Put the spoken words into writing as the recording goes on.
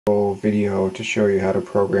Video to show you how to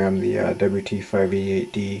program the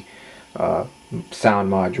WT588D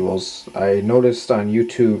sound modules. I noticed on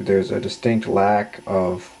YouTube there's a distinct lack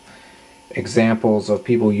of examples of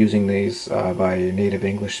people using these by native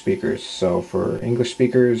English speakers. So for English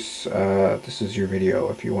speakers, this is your video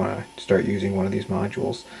if you want to start using one of these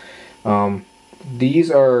modules. These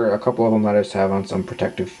are a couple of them that I just have on some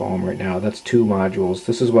protective foam right now. That's 2 modules.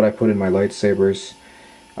 This is what I put in my lightsabers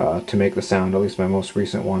to make the sound, at least my most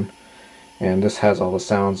recent one. And this has all the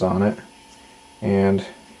sounds on it. And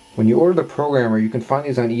when you order the programmer, you can find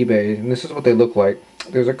these on eBay, and this is what they look like.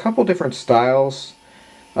 There's a couple different styles,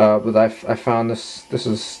 but I found this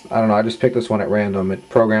is, I don't know, I just picked this one at random. It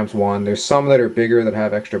programs one. There's some that are bigger that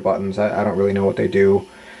have extra buttons. I don't really know what they do,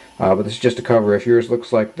 but this is just a cover. If yours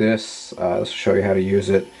looks like this, this will show you how to use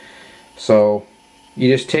it. So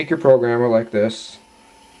you just take your programmer like this,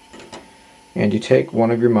 and you take one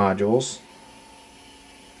of your modules,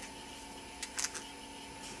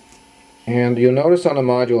 and you'll notice on the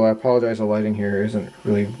module, I apologize, the lighting here isn't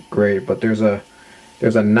really great, but there's a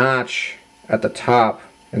notch at the top,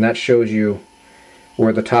 and that shows you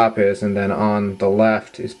where the top is, and then on the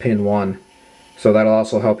left is pin 1. So that'll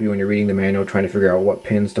also help you when you're reading the manual trying to figure out what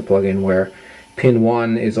pins to plug in where. Pin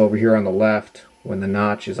 1 is over here on the left when the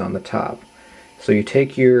notch is on the top. So you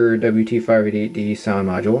take your WT588D sound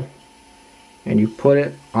module and you put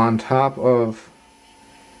it on top of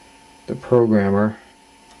the programmer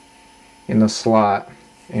in the slot,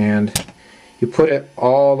 and you put it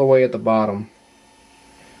all the way at the bottom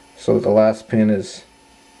so that the last pin is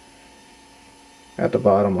at the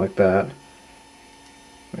bottom like that.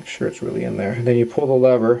 Make sure it's really in there. And then you pull the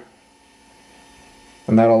lever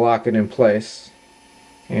and that'll lock it in place,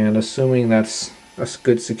 and assuming that's a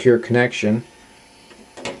good secure connection,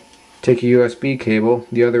 take a USB cable,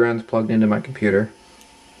 the other end's plugged into my computer,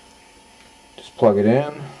 just plug it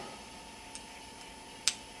in.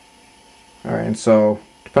 Alright, and so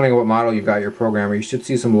depending on what model you've got your programmer, you should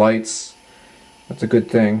see some lights. That's a good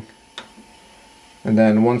thing. And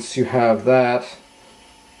then once you have that,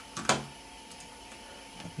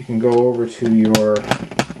 you can go over to your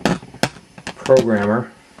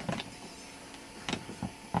programmer.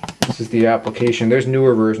 This is the application. There's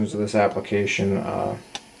newer versions of this application. I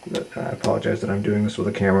apologize that I'm doing this with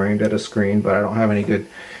a camera aimed at a screen, but I don't have any good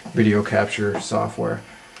video capture software.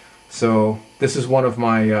 So this is one of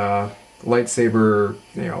my lightsaber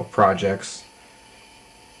projects.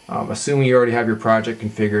 Assuming you already have your project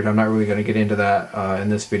configured, I'm not really going to get into that in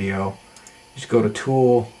this video. Just go to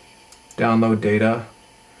Tool, Download Data,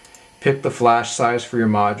 pick the flash size for your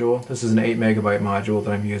module. This is an 8 megabyte module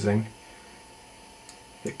that I'm using.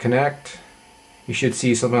 Hit Connect. You should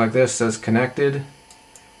see something like this, says connected.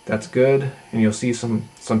 That's good, and you'll see some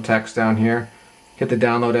text down here. Hit the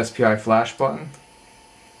Download SPI Flash button,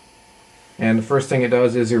 and the first thing it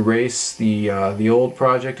does is erase the old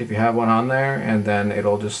project if you have one on there, and then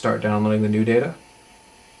it'll just start downloading the new data.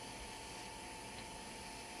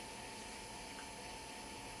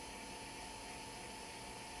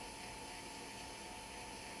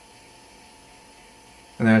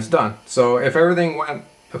 And then it's done. So if everything went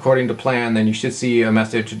according to plan, then you should see a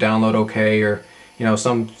message, download OK, or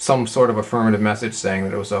some sort of affirmative message saying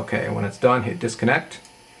that it was okay. When it's done, hit disconnect,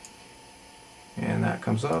 and that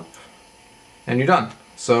comes up, and you're done.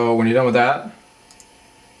 So when you're done with that,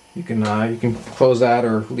 you can close that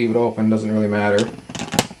or leave it open, doesn't really matter.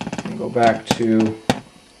 And go back to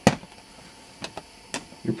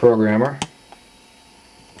your programmer,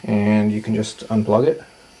 and you can just unplug it,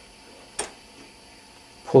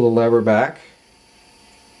 pull the lever back,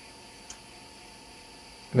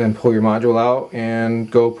 then pull your module out and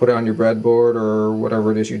go put it on your breadboard or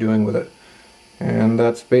whatever it is you're doing with it. And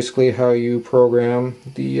that's basically how you program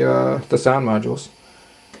the sound modules.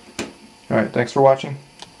 Alright, thanks for watching.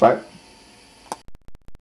 Bye.